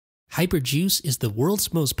HyperJuice is the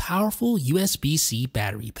world's most powerful USB-C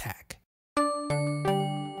battery pack.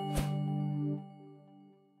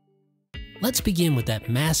 Let's begin with that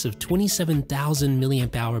massive 27,000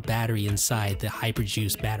 mAh battery inside the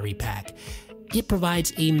HyperJuice battery pack. It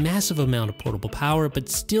provides a massive amount of portable power, but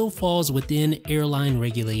still falls within airline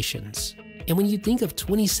regulations. And when you think of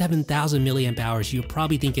 27,000 mAh, you're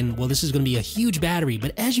probably thinking, well, this is going to be a huge battery.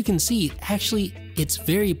 But as you can see, actually, it's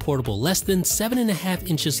very portable, less than 7.5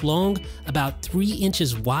 inches long, about 3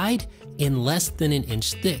 inches wide, and less than an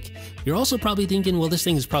inch thick. You're also probably thinking, well, this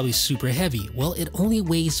thing is probably super heavy. Well, it only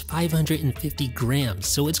weighs 550 grams,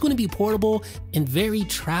 so it's going to be portable and very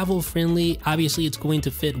travel friendly. Obviously, it's going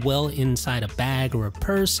to fit well inside a bag or a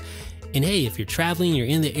purse. And hey, if you're traveling, you're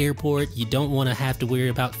in the airport, you don't want to have to worry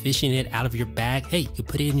about fishing it out of your bag, hey, you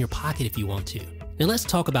put it in your pocket if you want to. Now let's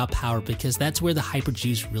talk about power, because that's where the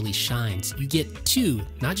HyperJuice really shines. You get two,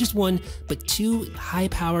 not just one, but two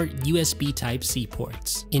high-power USB Type-C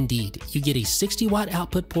ports. Indeed, you get a 60-watt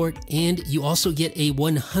output port, and you also get a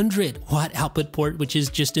 100-watt output port, which is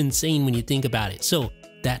just insane when you think about it. So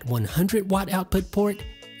that 100-watt output port,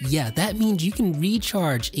 yeah, that means you can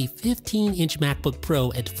recharge a 15-inch MacBook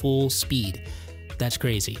Pro at full speed. That's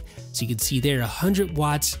crazy. So you can see there, 100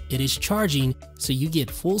 watts, it is charging, so you get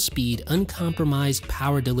full speed, uncompromised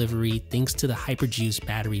power delivery thanks to the HyperJuice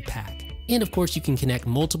battery pack. And of course, you can connect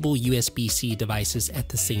multiple USB-C devices at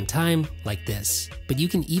the same time, like this. But you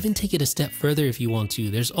can even take it a step further if you want to.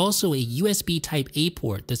 There's also a USB Type-A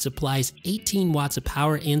port that supplies 18 watts of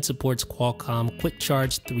power and supports Qualcomm Quick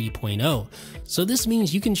Charge 3.0. So this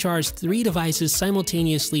means you can charge 3 devices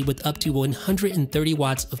simultaneously with up to 130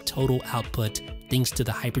 watts of total output, thanks to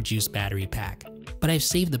the HyperJuice battery pack. But I've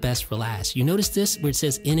saved the best for last. You notice this where it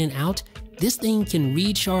says in and out? This thing can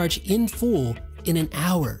recharge in full in an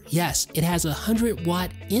hour. Yes, it has a 100-watt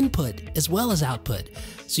input as well as output.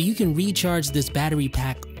 So you can recharge this battery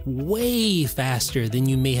pack way faster than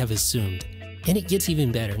you may have assumed. And it gets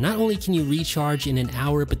even better. Not only can you recharge in an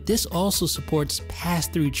hour, but this also supports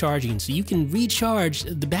pass-through charging. So you can recharge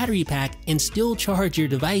the battery pack and still charge your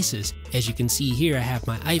devices. As you can see here, I have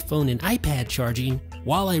my iPhone and iPad charging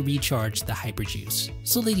while I recharge the HyperJuice.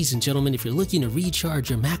 So ladies and gentlemen, if you're looking to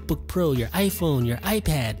recharge your MacBook Pro, your iPhone, your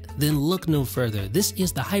iPad, then look no further. This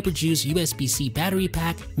is the HyperJuice USB-C battery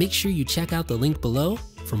pack. Make sure you check out the link below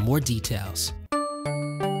for more details.